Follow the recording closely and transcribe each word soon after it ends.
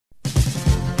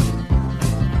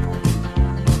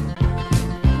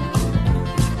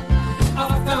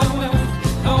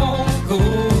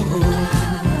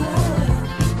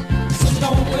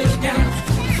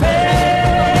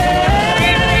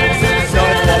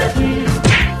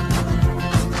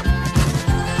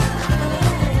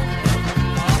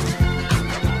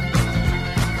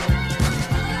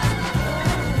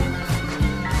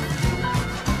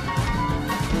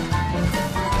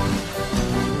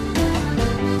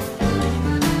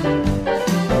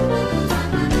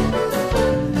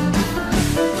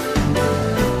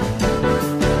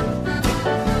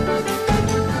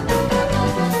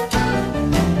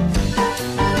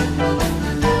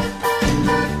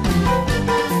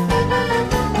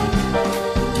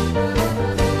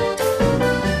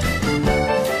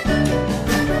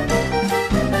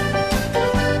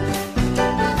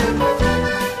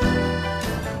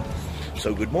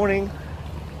morning.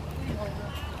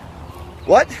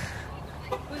 What?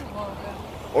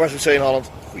 Or as we say in Holland,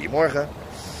 goedemorgen.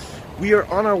 We are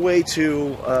on our way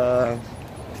to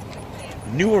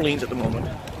New Orleans at the moment.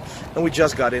 And we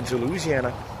just got into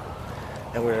Louisiana.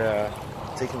 And we're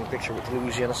taking a picture with the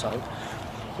Louisiana sign,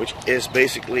 which is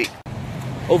basically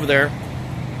over there.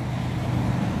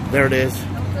 There it is.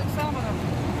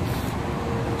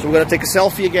 So we're gonna take a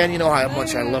selfie again. You know how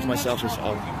much I love my selfies.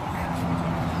 Oh.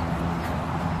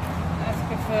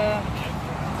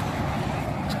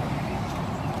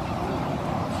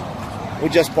 We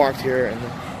just parked here, and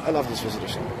I love this visitor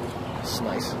center. It's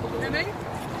nice.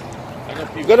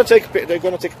 You're gonna take. They're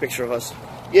gonna take a picture of us.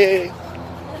 Yay!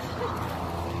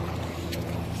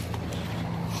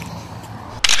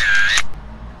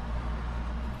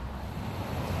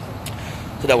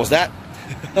 So that was that.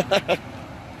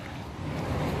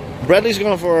 Bradley's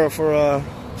going he's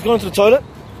going to the toilet.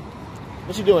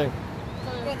 What's he doing?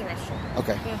 Go to the restaurant.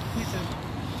 Okay. Yeah, me too.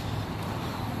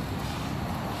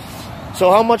 So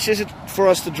how much is it for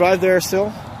us to drive there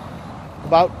still?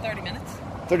 About 30 minutes.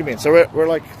 30 minutes. So we're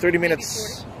like 30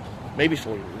 minutes, maybe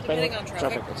 40. Depending on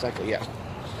traffic. Exactly. Yeah.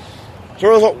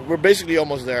 So we're basically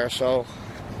almost there. So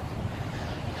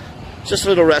just a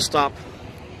little rest stop.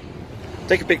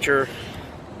 Take a picture.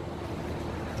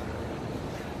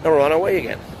 And we're on our way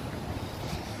again.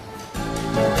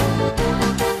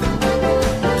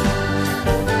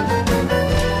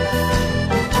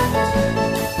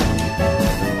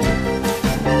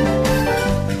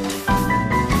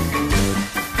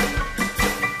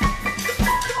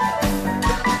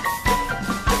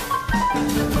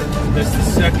 That's the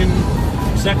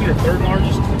second or third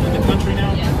largest in the country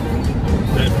now. Yeah.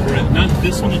 Not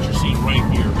this one that you're seeing right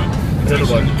here, but it's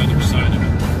actually on the other side of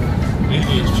it. It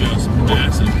is just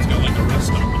massive. It's got like a rest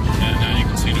stoppage, and now you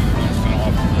can see it kind of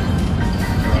off the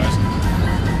horizon.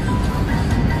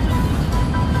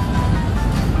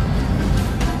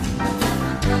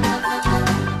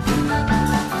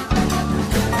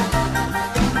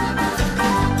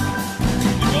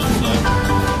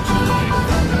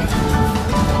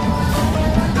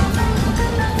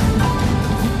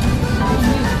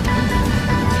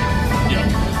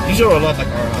 These are a lot like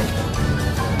our house.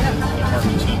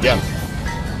 Yeah.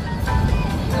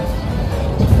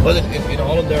 But in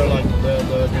Holland, there are like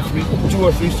the 2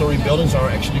 or 3 story buildings are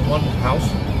actually one house.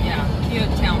 Yeah, cute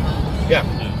townhome. Yeah.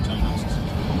 Yeah, townhouses.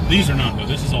 These are not though.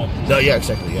 This is all. No, yeah,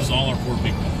 exactly. Yeah. This is all our poor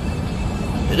people.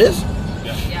 It is.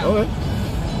 Yeah. Okay.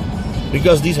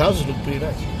 Because these houses look pretty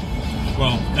nice.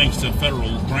 Well, thanks to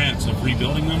federal grants of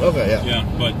rebuilding them. Okay. Yeah.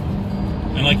 Yeah,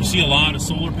 and like you see a lot of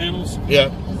solar panels. Yeah.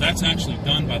 That's actually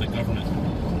done by the government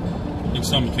in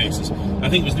some cases. I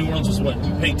think it was New Orleans was what?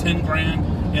 You pay 10 grand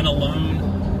in a loan,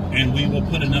 and we will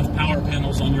put enough power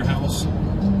panels on your house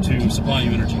to supply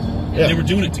you energy. Yeah. They were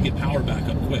doing it to get power back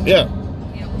up quick. Yeah.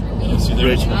 See,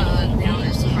 Bridge. Now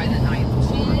there's probably the night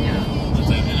before. Yeah.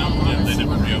 They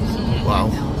never reopened. Wow.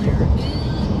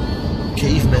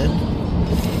 Caveman.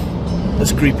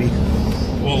 That's creepy.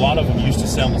 Well, a lot of them used to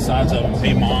sell on the sides of them,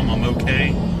 "Hey mom, I'm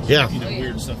okay." Yeah. You know,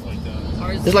 weird stuff like that.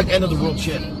 It's like end of the world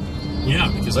shit. Yeah,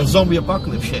 because Like zombie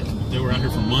apocalypse shit. they were out here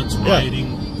for months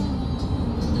rioting,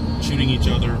 shooting each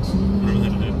other, whatever they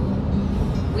would do.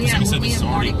 We had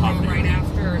Mardi Gras right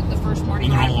after the first Mardi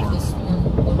Gras before the storm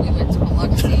when we went to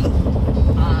Biloxi.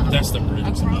 That's the bridge.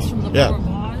 Across from the Yeah.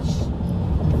 Bourgeois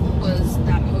was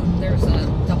that there's a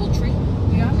DoubleTree.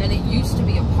 Yeah. And it used to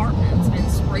be apartments,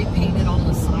 and spray painted on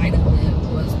the side of it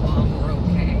was "Mom, we're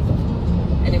okay."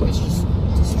 And it was just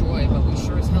destroyed, but we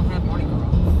sure as hell had Mardi Gras.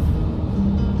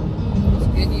 It was a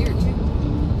good year too.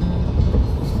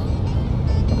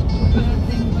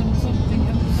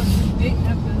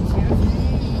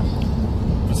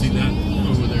 See that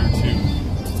over there too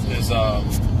is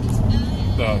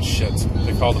shit.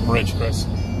 They call the bridge, Chris.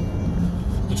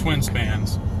 The twin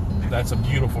spans. That's a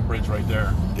beautiful bridge right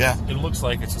there. Yeah. It looks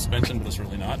like it's suspension, but it's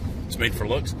really not. It's made for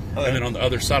looks. Okay. And then on the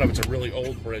other side of it's a really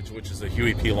old bridge, which is the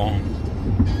Huey P. Long.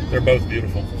 They're both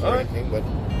beautiful. All right. But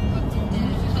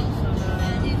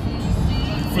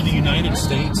for the United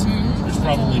States, there's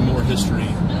probably more history,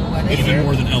 even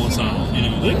more than Ellis Island. You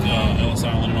know, like Ellis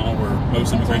Island and all, where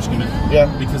most immigration came in. Yeah.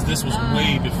 Because this was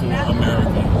way before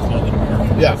America called it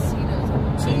America. yeah.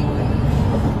 So,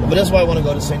 But that's why I want to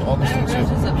go to St. Augustine too.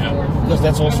 yeah. Because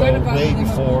that's also way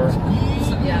before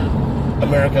Yeah.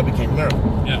 America became America.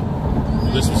 Yeah.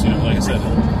 This was, you know, like I said,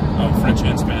 French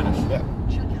and Spanish. Yeah.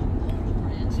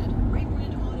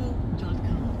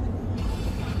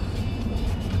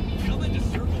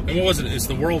 And what was it? It's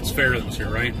the World's Fair that was here,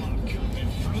 right?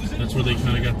 That's where they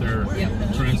kind of got their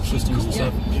transit systems and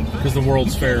stuff. Because the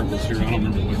World's Fair was here. I don't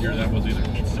remember what year that was either.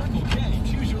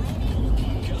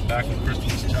 back with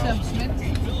Christmas child.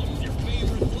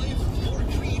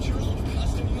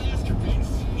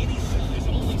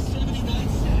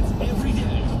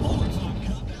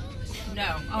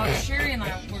 No, Sherry and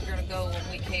I were going to go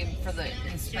when we came for the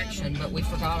inspection, but we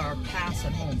forgot our pass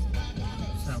at home.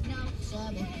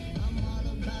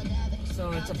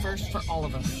 So it's a first for all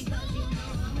of us.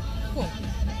 Cool.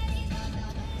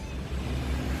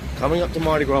 Coming up to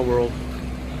Mardi Gras World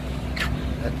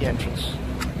at the entrance.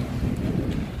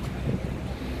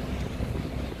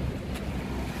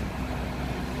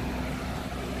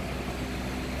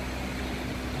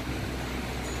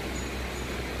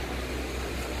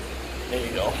 There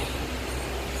you go.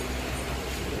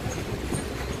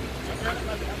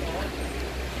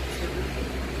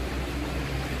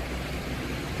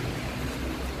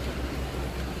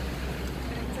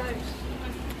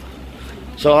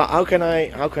 So how can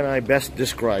I best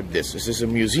describe this? Is this a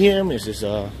museum? Is this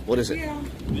a, what is it? Yeah.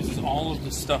 This is all of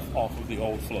the stuff off of the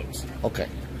old floats. Okay.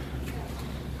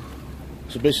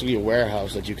 So basically a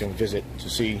warehouse that you can visit to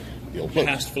see the old floats.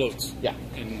 Past floats. Yeah.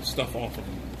 And stuff off of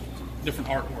them.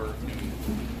 Different artwork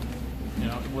and, you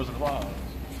know, Wizard of Oz.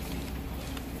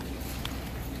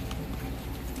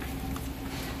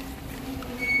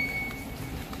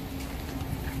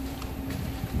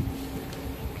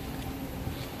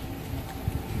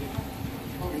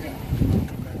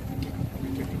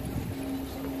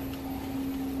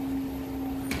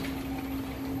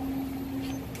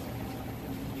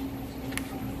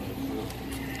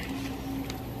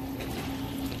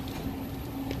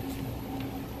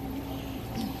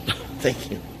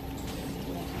 Thank you.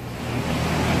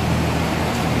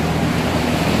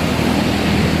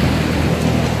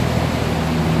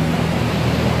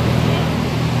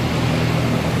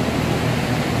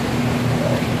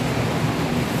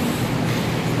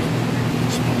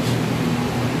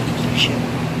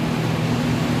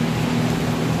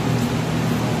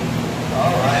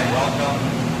 All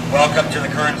right, welcome to the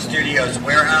Current Studios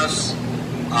warehouse.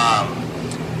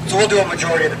 So we'll do a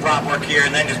majority of the prop work here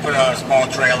and then just put it on a small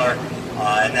trailer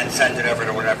and then send it over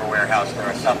to whatever warehouse they're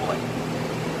assembling.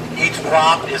 Each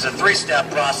prop is a three-step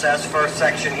process. First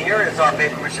section here is our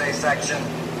paper mache section,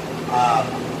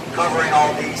 covering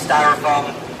all the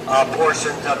styrofoam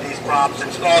portions of these props in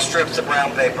small strips of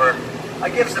brown paper.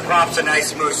 It gives the props a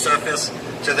nice smooth surface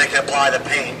so they can apply the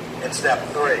paint in step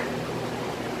 3.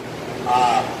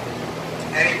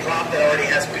 Any prop that already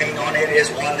has paint on it is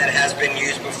one that has been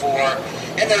used before,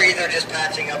 and they're either just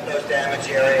patching up those damaged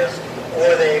areas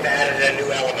or they've added a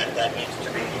new element that needs to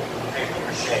be paper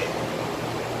mache.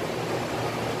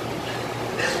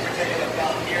 This particular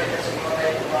prop here, this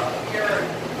mermaid prop here,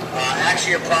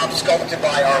 actually a prop sculpted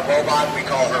by our robot. We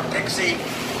call her Pixie.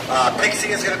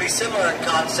 Pixie is going to be similar in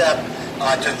concept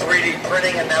to 3D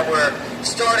printing in that we're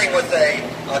starting with a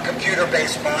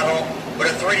computer-based model,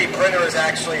 but a 3D printer is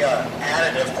actually an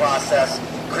additive process,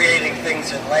 creating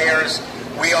things in layers.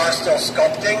 We are still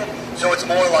sculpting, so it's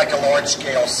more like a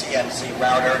large-scale CNC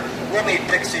router. We'll meet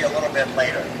Pixie a little bit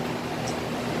later.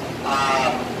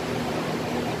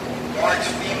 Large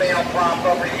female prop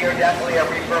over here, definitely a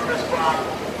repurposed prop.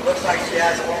 Looks like she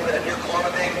has a little bit of new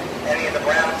clothing, any of the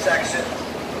brown section.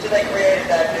 So they created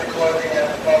that new clothing in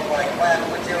a foam-like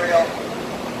plastic material.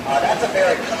 That's a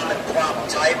very common prop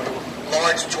type.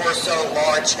 Large torso,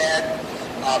 large head.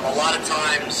 A lot of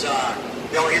times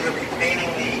they'll either be painting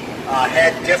the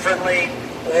head differently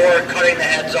or cutting the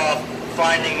heads off,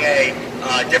 finding a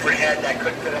different head that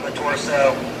could fit on the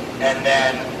torso, and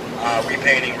then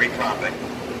repainting, repropping.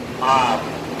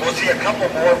 We'll see a couple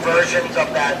more versions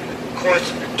of that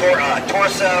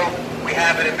torso. We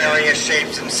have it in various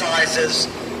shapes and sizes.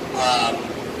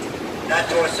 That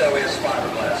torso is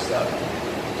fiberglass though.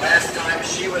 Last time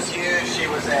she was used, she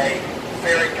was a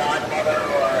fairy godmother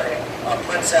or a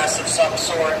princess of some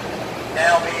sort,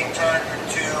 now being turned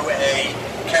into a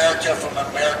character from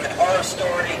American Horror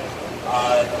Story.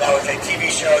 That was a TV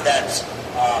show that's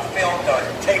filmed or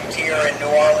taped here in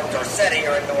New Orleans, or set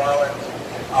here in New Orleans,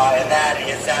 and that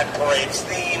is that parade's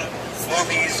theme,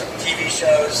 movies, TV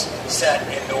shows set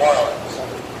in New Orleans.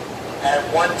 At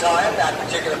one time, that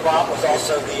particular prop was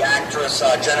also the actress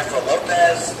Jennifer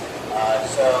Lopez,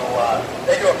 so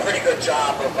they do a pretty good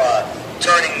job of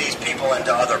turning these people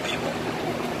into other people.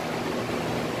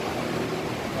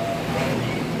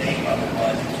 The name of it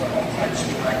was sort of a French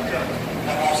director.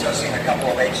 I've also seen a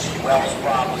couple of H.G. Wells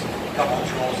props, a couple of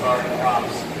Jules Verne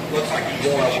props. Looks like each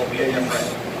one will be a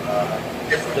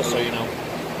different Just so you know.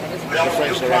 We all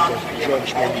do props, we give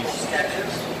multiple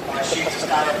sketches on sheets of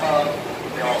styrofoam.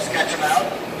 We all sketch them out,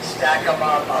 stack them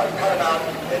up, cut them out,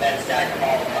 and then stack them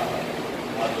all up.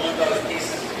 Glue those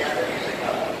pieces together using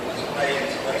a spray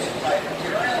insulation type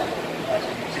material.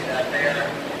 that there.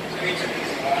 So each of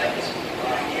these lines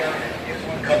here is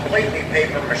completely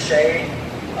paper mache.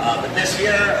 But this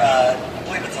here, I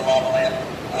believe it's a lava lamp,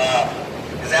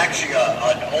 is actually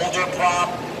an older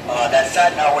prop that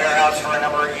sat in our warehouse for a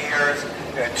number of years.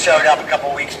 It showed up a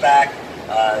couple weeks back.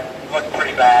 Looked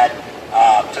pretty bad.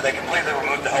 So they completely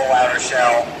removed the whole outer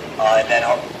shell and then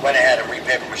went ahead and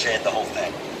re-paper mache the whole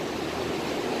thing.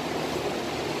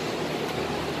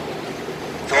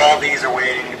 So all these are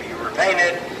waiting to be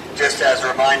repainted. Just as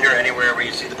a reminder, anywhere where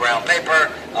you see the brown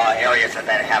paper, areas that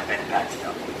have been patched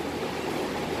up.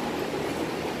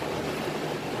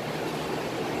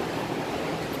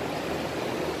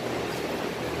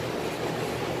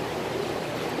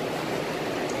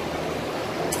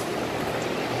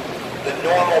 The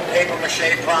normal paper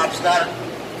mache props, not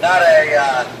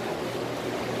a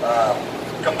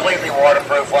completely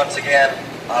waterproof once again.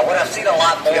 What I've seen a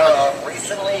lot more of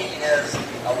recently is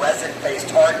a resin-based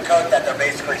hard coat that they're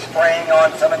basically spraying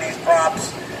on some of these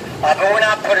props. But we're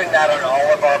not putting that on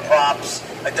all of our props.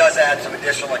 It does add some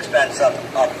additional expense up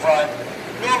front.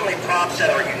 Normally props that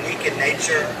are unique in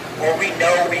nature, or we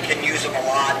know we can use them a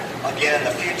lot again in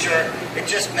the future, it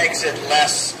just makes it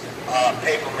less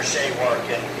paper mache work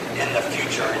in the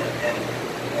future, in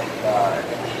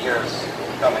the years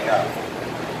coming up.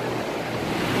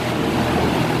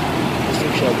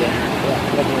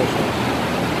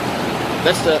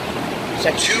 That's the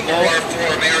section. Two more for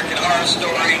American Horror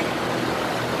Story.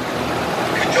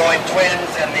 Conjoined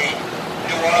twins and the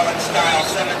New Orleans style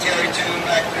cemetery tomb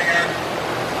back there.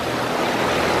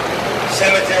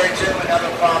 Cemetery tomb,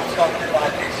 another prop sculpted by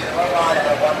Pixie the Robot and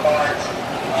a one large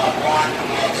block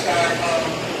of styrofoam.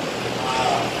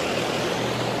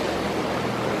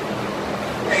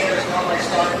 Painters normally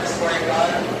start with the spray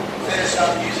gun, finish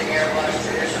up using airbrush,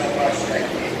 traditional brush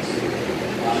techniques.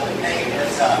 The paint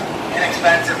is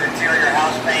inexpensive interior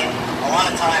house paint. A lot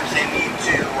of times they need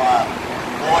to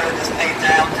water this paint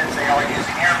down since they are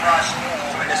using airbrush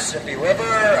from the Mississippi River.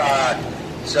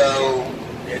 So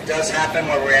it does happen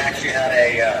where we actually had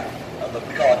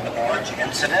we call it the barge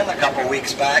incident a couple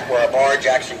weeks back, where a barge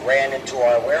actually ran into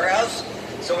our warehouse.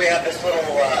 So we have this little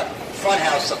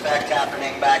funhouse effect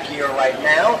happening back here right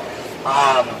now.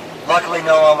 Luckily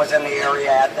no one was in the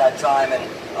area at that time, and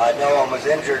no one was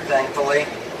injured, thankfully.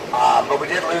 But we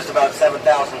did lose about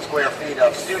 7,000 square feet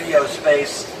of studio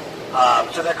space.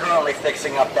 So they're currently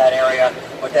fixing up that area,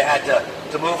 but they had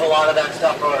to move a lot of that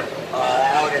stuff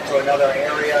out into another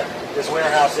area. This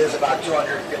warehouse is about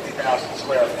 250,000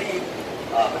 square feet.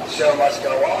 But the show must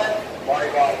go on. Mardi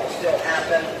Gras will still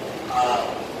happen.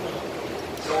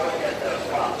 So we'll get those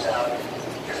props out.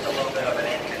 Just a little bit of an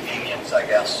inconvenience, I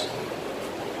guess.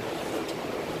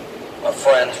 My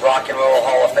friends, Rock and Roll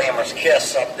Hall of Famers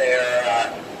Kiss up there,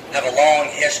 have a long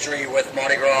history with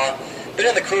Mardi Gras. Been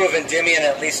in the crew of Endymion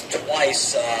at least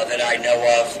twice that I know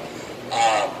of.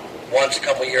 Once a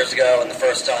couple years ago, and the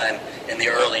first time in the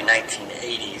early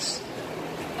 1980s.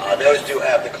 Those do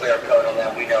have the clear coat on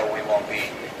them. We know we won't be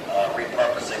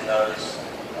repurposing those.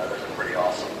 Those are pretty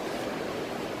awesome.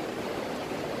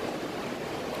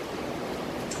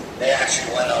 They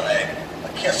actually went on a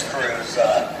Kiss cruise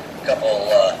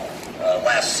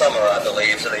last summer, I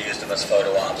believe, so they used them as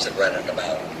photo ops and rented them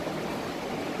out.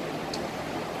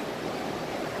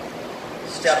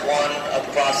 Step one of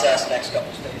the process, next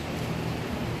couple stages.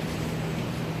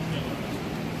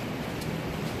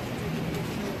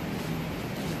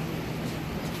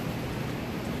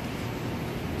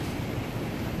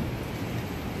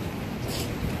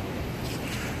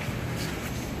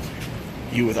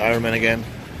 You with Iron Man again?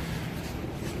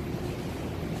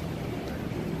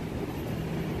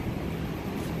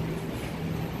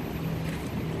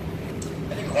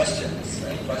 Any questions?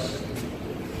 Any questions?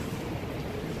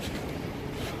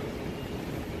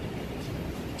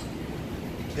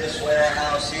 This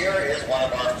warehouse here is one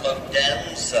of our float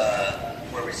dens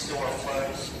where we store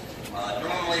floats.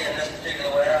 Normally in this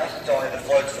particular warehouse, it's only the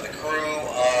floats for the crew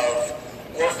of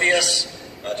Orpheus.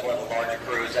 It's one of the larger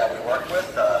crews that we work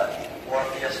with.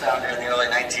 Orpheus, founded in the early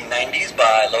 1990s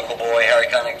by local boy Harry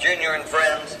Connick Jr. and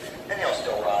friends, and he'll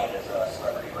still ride as a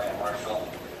celebrity grand marshal.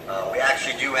 We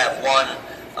actually do have one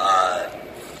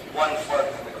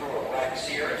float from the crew of Rex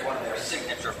here. It's one of their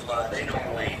signature floats. They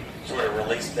normally sort of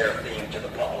release their theme to the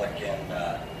public in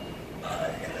the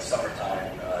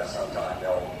summertime. Sometime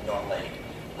they'll normally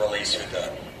release who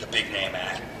the big name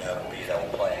act will be that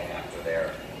will play after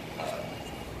their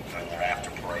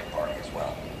after parade party as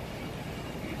well.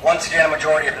 Once again, a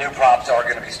majority of new props are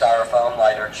going to be styrofoam,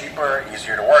 lighter, cheaper,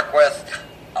 easier to work with.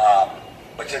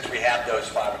 But since we have those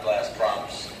fiberglass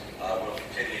props, we'll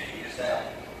continue to use them.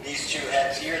 These two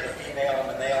heads here, the female and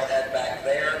the male head back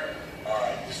there,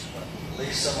 just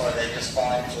lease them, or they just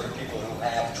find sort of people who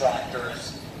have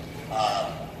tractors.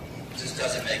 Just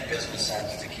doesn't make business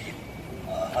sense to keep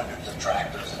hundreds of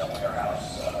tractors in a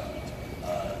warehouse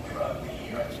throughout the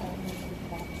year.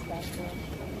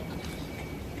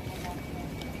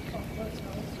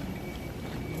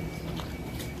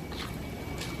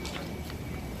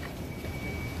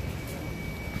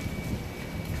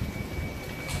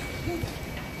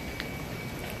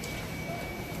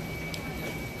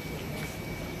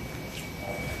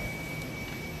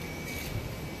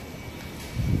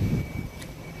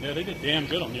 Yeah, they did damn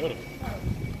good on Yoda.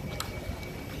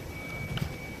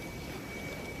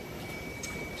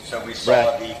 So we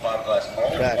saw the fiberglass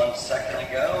mold 1 second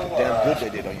ago. Damn good they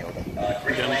did on Yoda.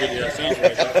 Damn good, yeah, sounds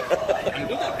right. I'm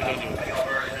good at Yoda.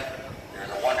 There's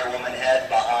a Wonder Woman head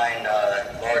behind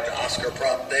a large Oscar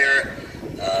prop there.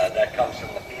 That comes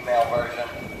from the female version.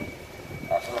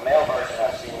 From the male version,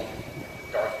 I've seen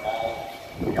Darth Maul,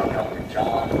 Young Elton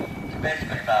John,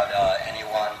 basically about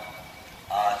anyone.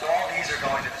 So all these are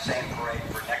going to the same parade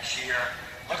for next year.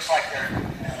 Looks like they're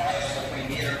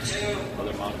between either two.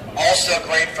 Also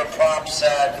great for props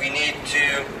that we need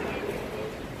to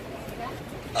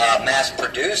mass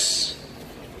produce.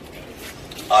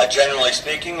 Generally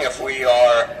speaking, if we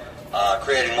are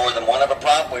creating more than one of a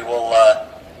prop, we will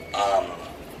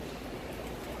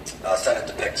send it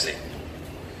to Pixie.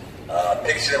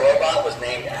 Pixie the robot was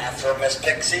named after Miss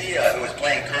Pixie, who was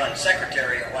playing current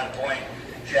secretary at one point.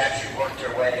 She actually worked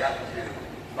her way up to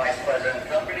vice president of the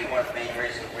company, one of the main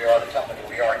reasons we are the company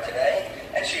we are today.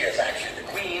 And she is actually the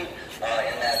queen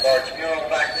in that large mural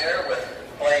back there, with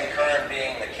Blaine Curran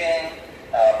being the king.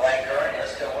 Blaine Curran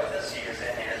is still with us. He is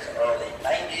in his early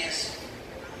 90s.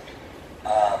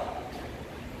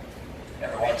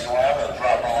 Every once in a while, he'll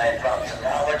drop by and drop some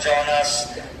knowledge on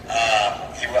us.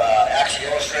 He actually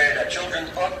illustrated a children's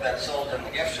book that sold in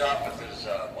the gift shop with his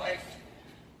wife.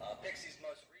 Pixie's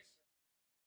most recent